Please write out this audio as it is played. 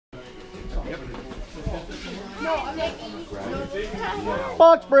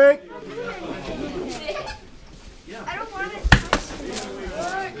Box break.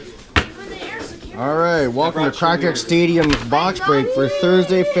 All right, welcome to CrackerJack Stadium's box break for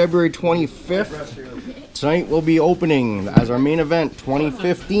Thursday, February 25th. Tonight we'll be opening as our main event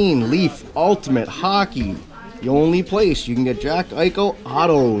 2015 Leaf Ultimate Hockey. The only place you can get Jack Eichel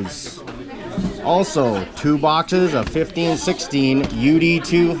autos. Also, 2 boxes of 15-16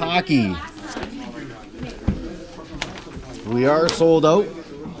 UD2 hockey. We are sold out.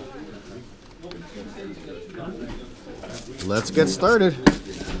 Let's get started.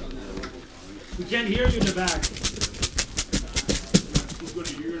 We can't hear you in the back.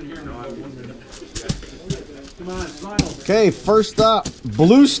 You're in here now. Come on, smile. Okay, first up,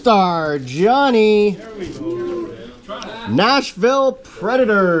 Blue Star, Johnny. There we go. Nashville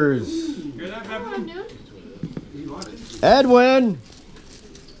Predators. Hear that, Pepper? Edwin.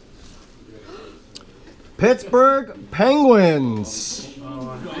 Pittsburgh Penguins.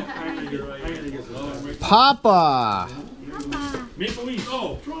 Papa. Maple Leafs.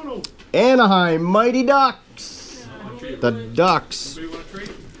 Oh, Toronto. Anaheim Mighty Ducks. The Ducks.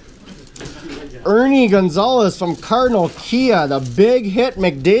 Ernie Gonzalez from Cardinal Kia. The big hit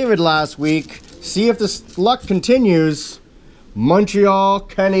McDavid last week. See if this luck continues. Montreal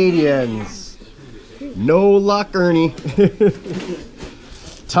Canadiens. No luck, Ernie.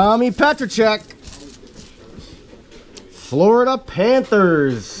 Tommy Petracek. Florida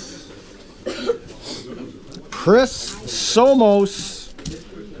Panthers. Chris Somos.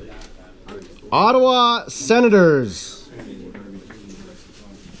 Ottawa Senators.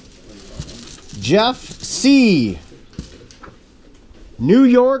 Jeff C. New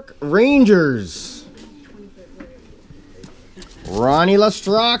York Rangers. Ronnie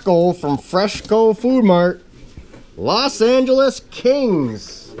Lestracco from Freshco Food Mart. Los Angeles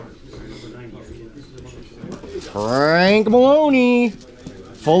Kings. Frank Maloney.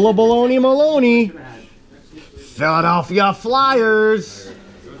 Full of baloney Maloney. Philadelphia Flyers.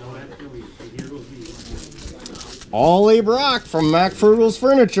 Ollie Brock from McFrugal's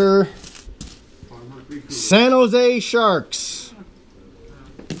Furniture. San Jose Sharks.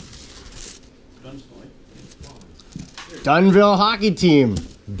 Dunville Hockey Team.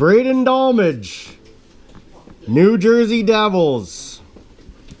 Braden Dolmage. New Jersey Devils.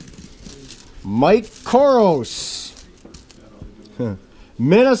 Mike Koros.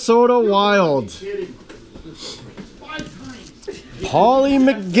 Minnesota Wild. Paulie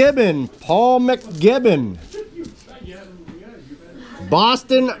McGibbon. Paul McGibbon.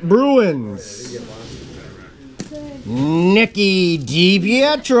 Boston Bruins. Nicky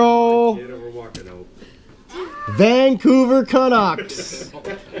DiPietro. Vancouver Canucks.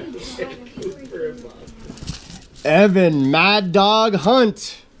 Evan Mad Dog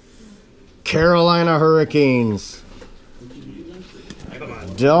Hunt. Carolina Hurricanes.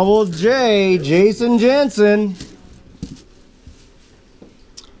 Double J, Jason Jensen.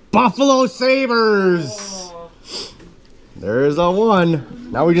 Buffalo Sabres. There's a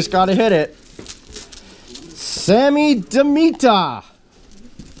 1. Now we just gotta hit it. Sammy Demita.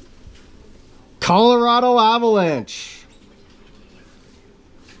 Colorado Avalanche.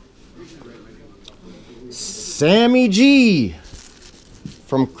 Sammy G.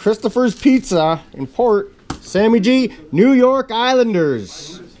 From Christopher's Pizza in Port. Sammy G. New York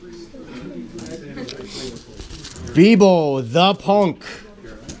Islanders. Bebo the Punk.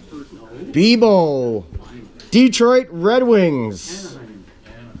 Bebo. Detroit Red Wings.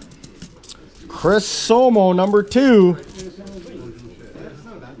 Chris Somo, number 2.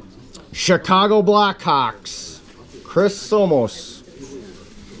 Chicago Blackhawks. Chris Somos.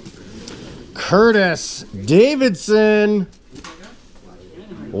 Curtis Davidson.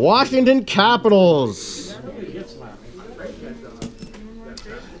 Washington Capitals.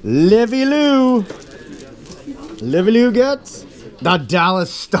 Livy Lou. Livy Lou gets the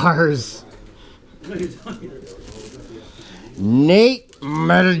Dallas Stars. Nate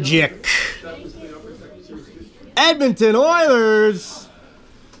Medigic. Edmonton Oilers.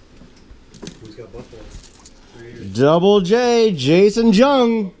 Double J, Jason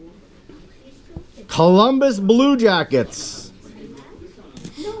Jung. Columbus Blue Jackets.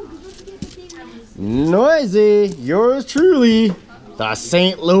 Noisy, yours truly, the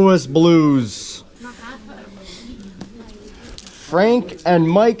St. Louis Blues. Frank and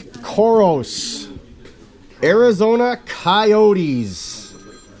Mike Koros. Arizona Coyotes.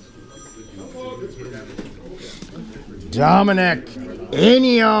 Dominic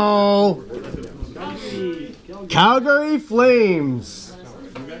Inyo. Calgary Flames.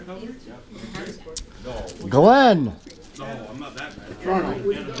 Glenn.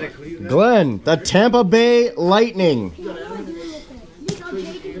 Glenn, the Tampa Bay Lightning.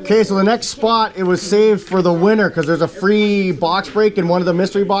 Okay, so the next spot, it was saved for the winner because there's a free box break in one of the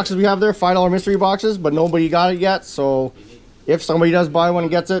mystery boxes we have there, $5 mystery boxes, but nobody got it yet. So if somebody does buy one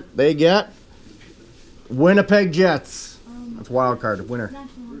and gets it, they get Winnipeg Jets. That's wild card, winner.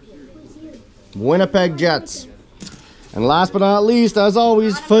 Winnipeg Jets. And last but not least, as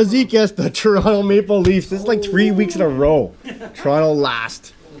always, Fazekas, the Toronto Maple Leafs. This is like 3 weeks in a row. Toronto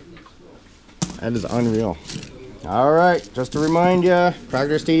last. That is unreal. All right, just to remind you,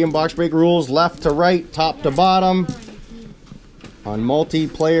 CrackerJack Stadium box break rules, left to right, top to bottom, on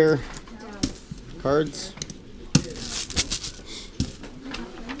multiplayer cards.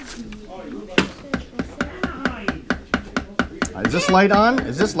 Is this light on?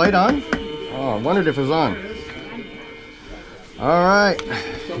 Is this light on? Oh, I wondered if it was on. All right,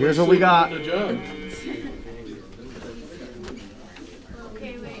 here's what we got.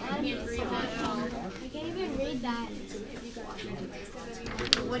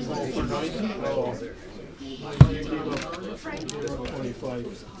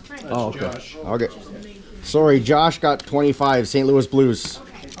 Oh, okay. Okay. Sorry, Josh got 25. St. Louis Blues.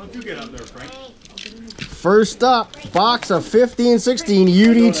 How'd you get up there, Frank? First up, box of 15-16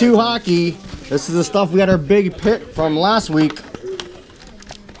 UD2 hockey. This is the stuff we got our big pit from last week.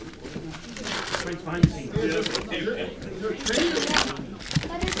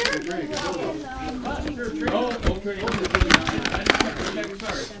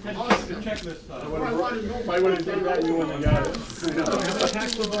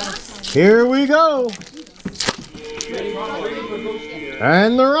 Here we go.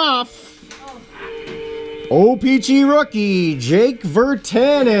 And they're off. OPG rookie, Jake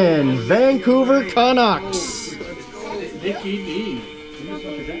Virtanen, Vancouver Canucks.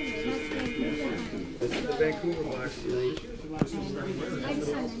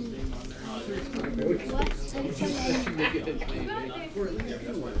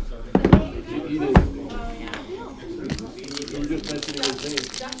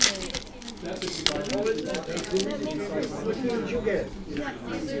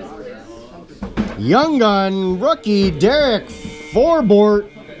 Young Gun rookie Derek Forbort,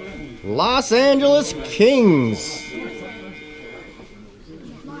 Los Angeles Kings.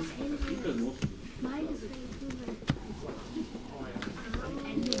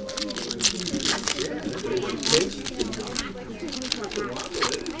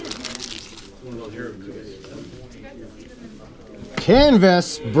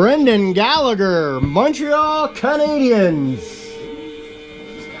 Canvas Brendan Gallagher, Montreal Canadiens.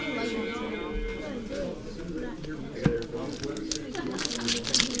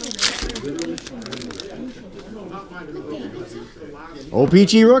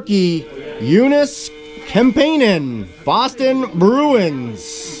 OPG rookie Eunice Kempainen, Boston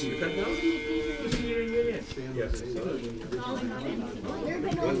Bruins.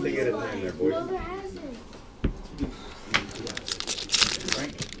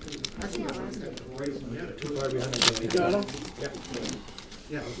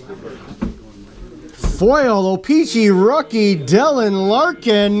 Foil OPG rookie Dylan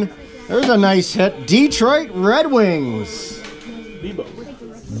Larkin. There's a nice hit. Detroit Red Wings.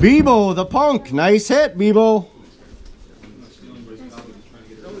 Bebo the Punk. Nice hit, Bebo.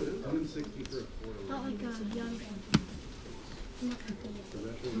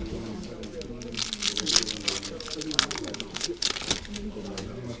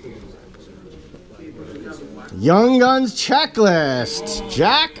 Young Guns checklist.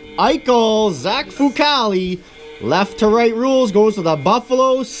 Jack Eichel, Zach Fucali. Left to right rules goes to the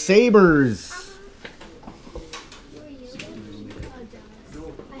Buffalo Sabres.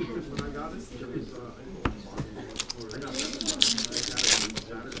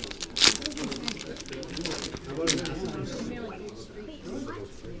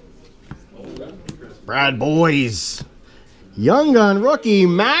 Brad Boys. Young Gun rookie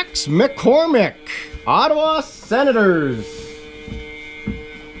Max McCormick, Ottawa Senators.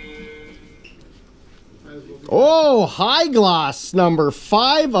 Oh, high gloss number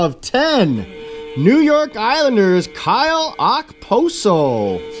 5 of 10. New York Islanders, Kyle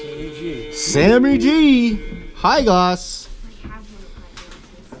Okposo. Sammy G. High gloss.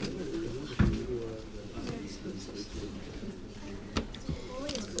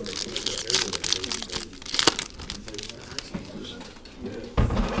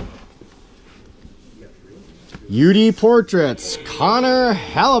 UD Portraits, Connor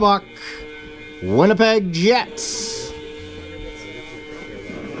Hellebuck, Winnipeg Jets.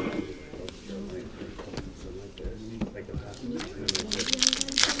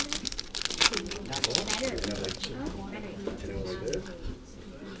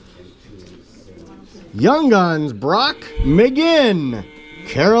 Young Guns, Brock McGinn,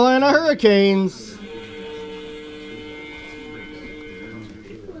 Carolina Hurricanes.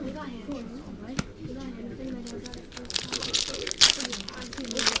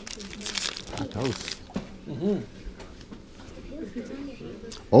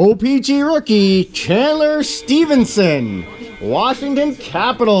 OPG rookie, Chandler Stevenson, Washington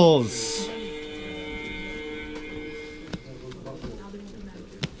Capitals.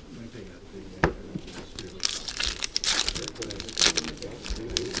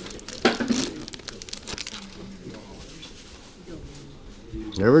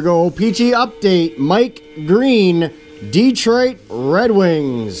 There we go. OPG update. Mike Green, Detroit Red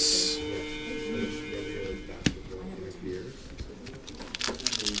Wings.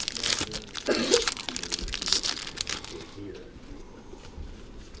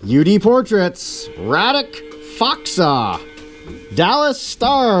 UD Portraits. Radek Faksa, Dallas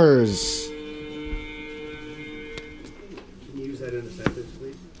Stars. Can you use that in a sentence,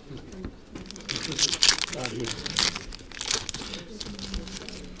 please?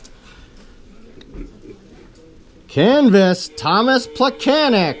 Canvas, Thomas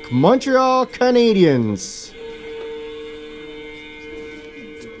Plekanec, Montreal Canadiens.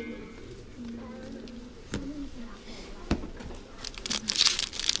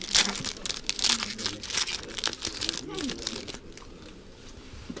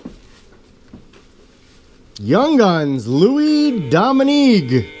 Young Guns, Louis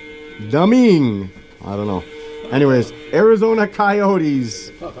Domingue. I don't know. Anyways, Arizona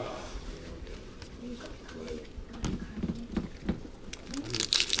Coyotes.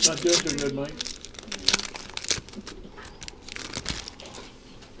 Not doing too good, Mike.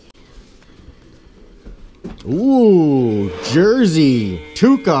 Ooh, Jersey,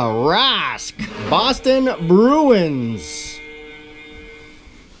 Tuukka Rask, Boston Bruins.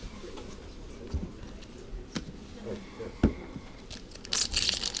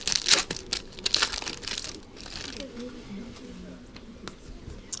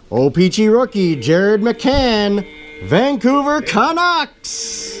 OPG rookie, Jared McCann, Vancouver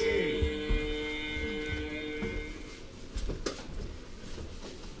Canucks.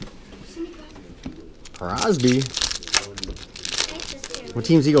 Crosby. What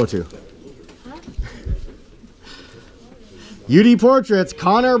teams he go to? UD Portraits,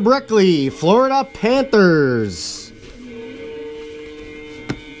 Connor Brickley, Florida Panthers.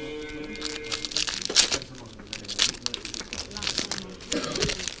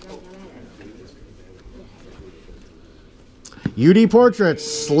 UD Portraits,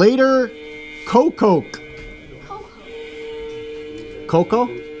 Slater Coco.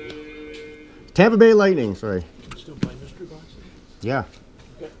 Tampa Bay Lightning, sorry. Still buy mystery boxes? Yeah.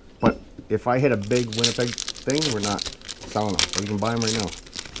 But if I hit a big Winnipeg thing, we're not selling them. So you can buy them right now.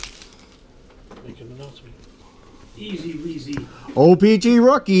 Make an announcement. Easy, weezy. OPG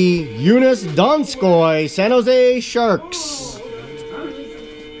rookie, Eunice Donskoy, San Jose Sharks.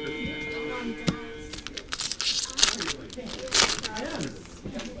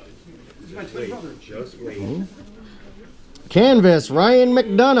 Canvas, Ryan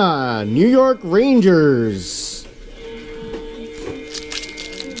McDonough, New York Rangers.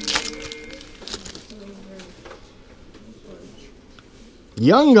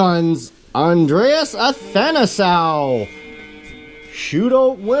 Young Guns, Andreas Athanasiou,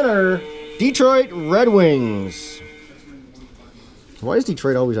 shootout winner, Detroit Red Wings. Why does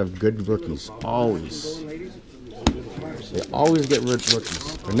Detroit always have good rookies? Always. They always get good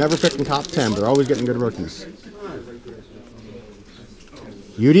rookies. They're never picking top 10. They're always getting good rookies.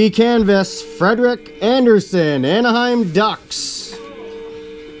 UD Canvas, Frederick Anderson, Anaheim Ducks.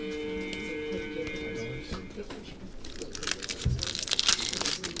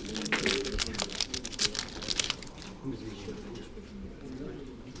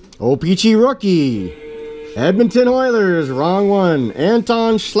 OPG rookie, Edmonton Oilers, wrong one,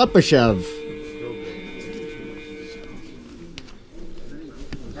 Anton Shlepyshev.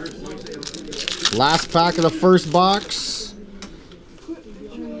 Last pack of the first box.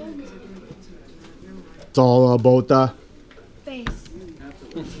 It's all about the face.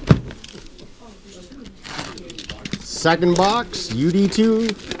 second box,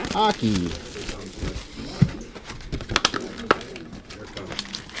 UD2 hockey.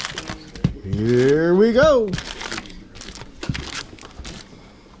 Here we go.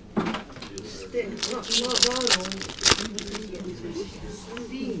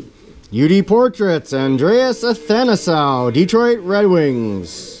 UD Portraits, Andreas Athanasiou, Detroit Red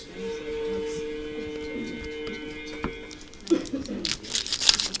Wings.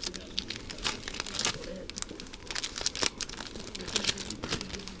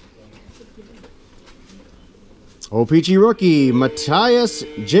 O-Pee-Chee rookie, Matthias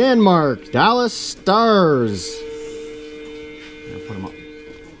Janmark, Dallas Stars. I'll put him up.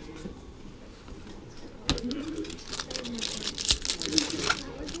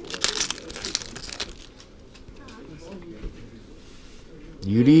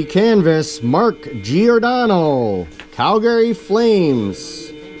 UD Canvas, Mark Giordano, Calgary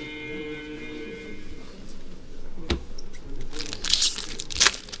Flames.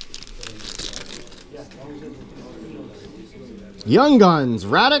 Young Guns,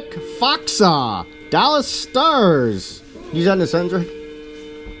 Radek Faksa, Dallas Stars. Use that in a sentence, right?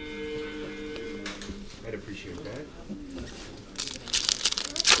 I'd appreciate that.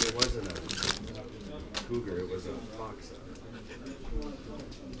 It wasn't a cougar, it was a fox.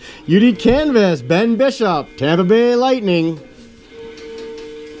 UD Canvas, Ben Bishop, Tampa Bay Lightning.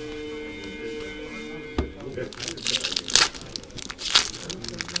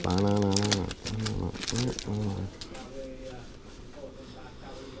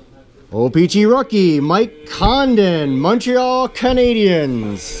 O-Pee-Chee rookie, Mike Condon, Montreal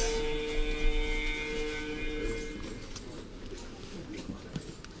Canadiens.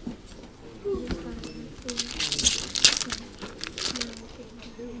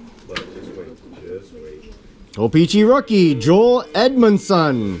 Just wait. O-Pee-Chee rookie, Joel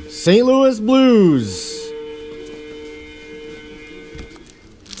Edmondson, St. Louis Blues.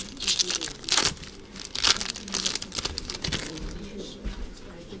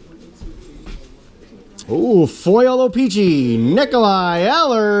 Ooh, foil O-Pee-Chee, Nikolai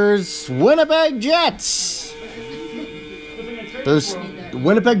Ehlers, Winnipeg Jets. Those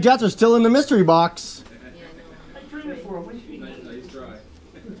Winnipeg Jets are still in the mystery box. You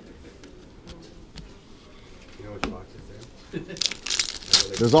know which box it's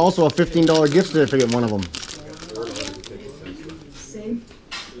in? There's also a $15 gift certificate in one of them.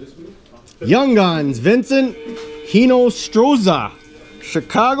 Young Guns, Vincent Hinostroza,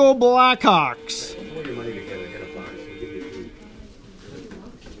 Chicago Blackhawks. Put your money together, get a box, and give you food.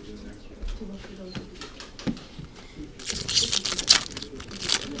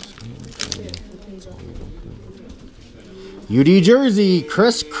 UD Jersey,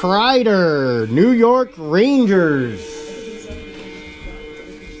 Chris Kreider, New York Rangers.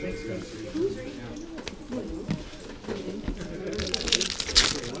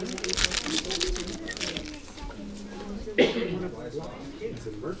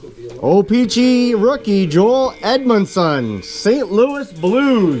 O-Pee-Chee rookie, Joel Edmondson, St. Louis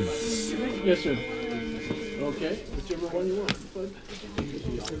Blues. Yes, sir. Okay, whichever one you want. Bud.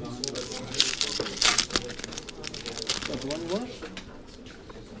 That's the one you want?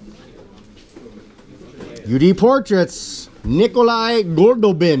 UD Portraits, Nikolai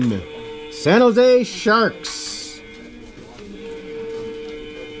Gordobin, San Jose Sharks.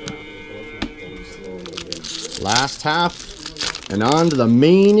 Last half and on to the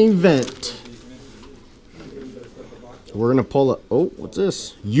main event. We're gonna pull it. Oh, what's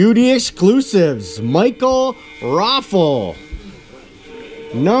this? UD Exclusives, Michael Raffle.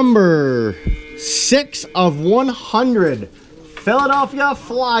 Number 6 of 100. Philadelphia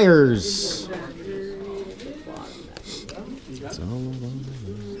Flyers.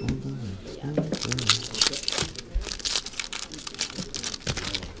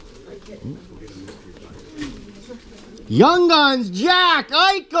 Young Guns, Jack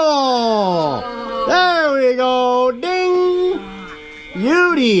Eichel. There we go. Ding.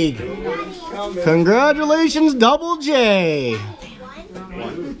 Beauty. Congratulations, Double J.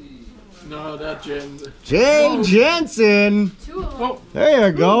 No, that Jen. Jay Jensen. Oh, There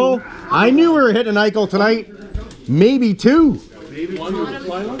you go. I knew we were hitting Eichel tonight. Maybe 2. one with the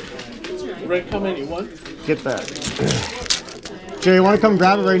fly one. Red, how many? One? Get that. Jay, you want to come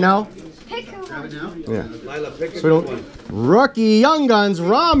grab it right now? Yeah. Lila, pick So we don't. Rookie Young Guns,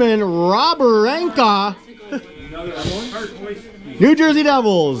 Ramen Roberenka, New Jersey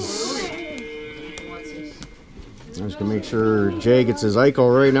Devils. I'm just gonna make sure Jay gets his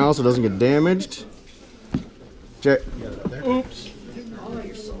Eichel right now so it doesn't get damaged. Jay, Oops.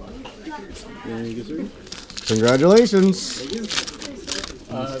 congratulations.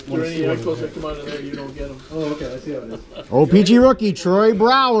 If there are any echoes that come out of there, you don't get them. Oh, okay, I see how it is. O-Pee-Chee rookie Troy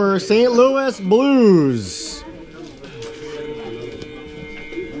Brower, St. Louis Blues.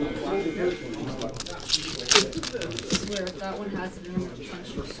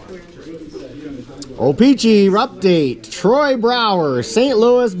 O-Pee-Chee update Troy Brower, St.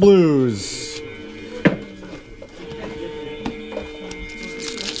 Louis Blues.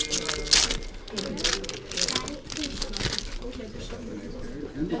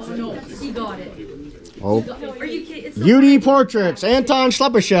 No, he got it. Oh, Are you kidding? It's UD Portraits, Anton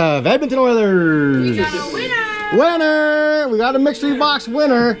Slepyshev, Edmonton Oilers. we got a winner! Winner! We got a mystery box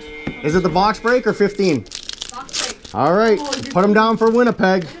winner. Is it the box break or 15? Box break. All right, put them down for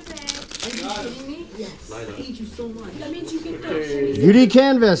Winnipeg. Are you kidding me? Yes. I hate you so much. That means you get those. UD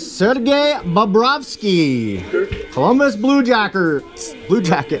Canvas, Sergei Bobrovsky. Columbus Blue Jackets. Blue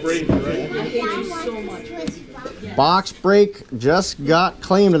Jackets. I hate you so much. Box break just got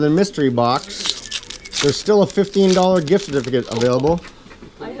claimed in the mystery box. There's still a $15 gift certificate available.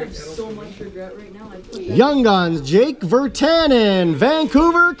 I have so much regret right now. I put that. Young Guns, Jake Virtanen,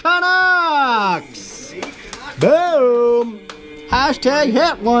 Vancouver Canucks. Boom. Hashtag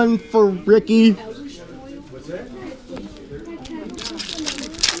hit one for Ricky.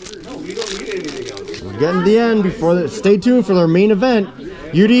 We're getting to the end before the, stay tuned for their main event.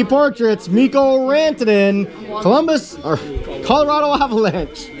 UD Portraits, Mikko Rantanen, Columbus or Colorado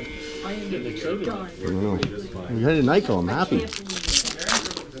Avalanche. Getting excited. I don't know. I'm headed to Nyko. I'm happy.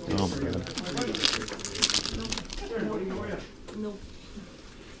 Oh my god.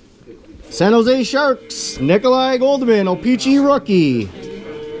 San Jose Sharks, Nikolai Goldman, O-Pee-Chee rookie.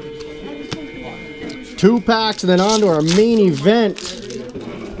 2 packs and then on to our main event.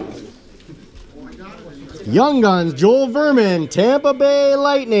 Young Guns, Joel Vermin, Tampa Bay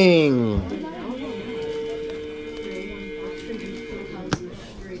Lightning.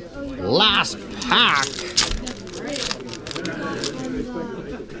 Last pack.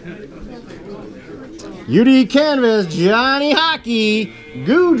 UD Canvas, Johnny Hockey,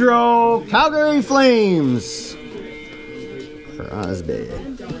 Goudreau, Calgary Flames. Crosby.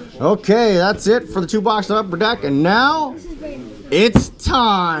 Okay, that's it for the 2-box upper deck. And now it's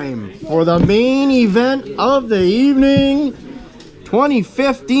time for the main event of the evening.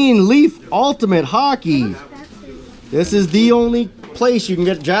 2015 Leaf Ultimate Hockey. This is the only place you can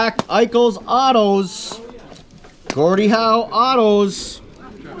get Jack Eichel's autos. Gordie Howe autos.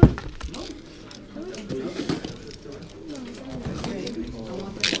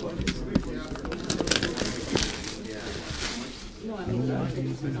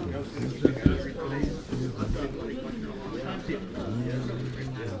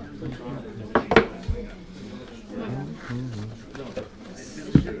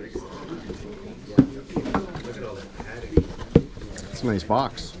 It's a nice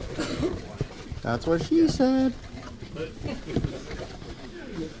box. That's what she said.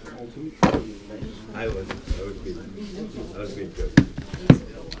 I was being good.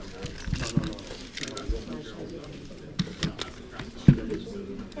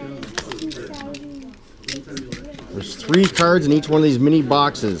 There's 3 cards in each one of these mini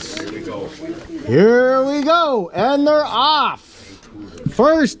boxes. Here we go. Here we go, and they're off.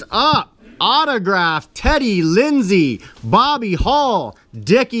 First up, autograph Teddy Lindsay, Bobby Hall,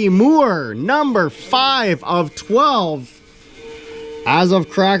 Dickie Moore, number 5 of 12. As of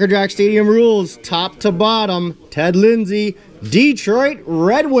CrackerJack Stadium rules, top to bottom, Ted Lindsay, Detroit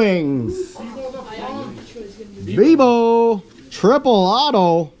Red Wings. Bebo, triple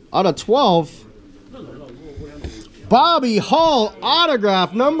auto out of 12. Bobby Hall,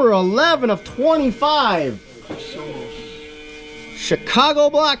 autograph number 11 of 25. Chicago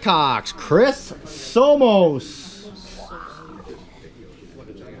Blackhawks, Chris Somos.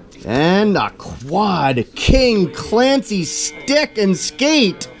 And a quad King Clancy stick and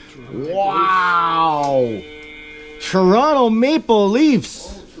skate. Wow. Toronto Maple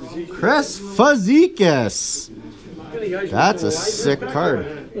Leafs, Chris Fazekas. That's a sick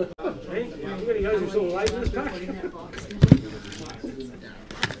card.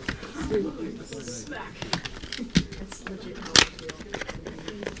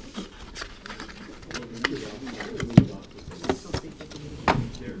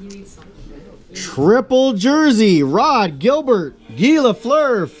 Triple jersey, Rod Gilbert, Guy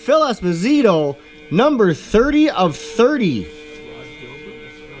Lafleur, Phil Esposito, number 30 of 30.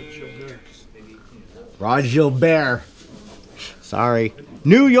 Rod Gilbert. Sorry.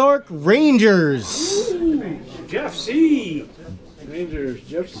 New York Rangers. Jeff C. Rangers,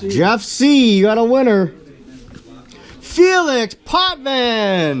 Jeff C. Jeff C, you got a winner. Felix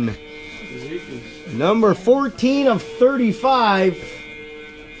Potvin. Number 14 of 35.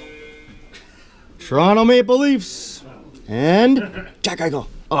 Toronto Maple Leafs. And Jack Eichel.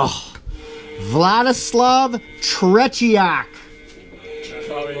 Oh. Vladislav Tretiak.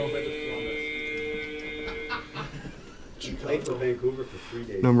 Played for Vancouver for 3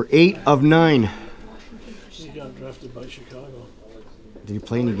 days. Number 8 of 9. He got drafted by Chicago. Did he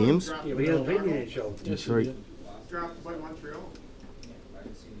play any games? Yeah, but he hasn't played in the NHL. That's right. Drafted by Montreal.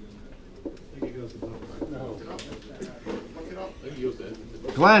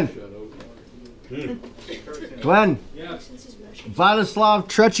 Glenn. Glenn. Vladislav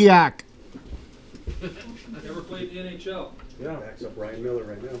Tretiak. played in the NHL. Yeah. Backs up Ryan Miller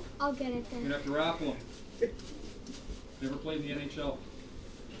right now. I'll get it You're then. gonna have to raffle him. Never played in the NHL.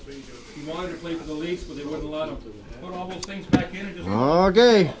 He wanted to play for the Leafs, but they wouldn't let him. Put all those things back in and just.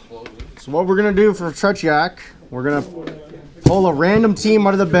 Okay. So what we're gonna do for CrackerJack, we're gonna pull a random team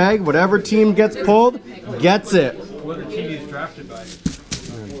out of the bag. Whatever team gets pulled, gets it. What are the team he's drafted by?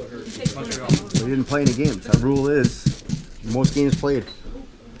 We didn't play any games. That rule is most games played.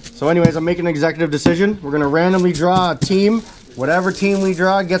 So anyways, I'm making an executive decision. We're gonna randomly draw a team. Whatever team we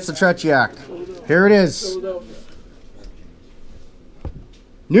draw gets the CrackerJack. Here it is.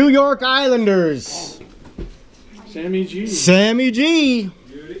 New York Islanders. Sammy G. Sammy G.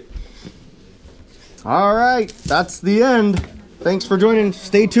 All right, that's the end. Thanks for joining.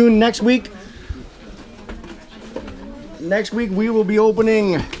 Stay tuned next week. Next week we will be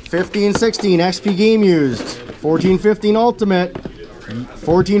opening 15-16 XP Game Used, 14-15 Ultimate,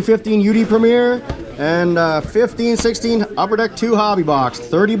 14-15 UD Premier, and 15-16 Upper Deck 2 Hobby Box.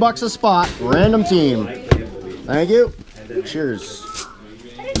 $30 a spot, random team. Thank you. Cheers.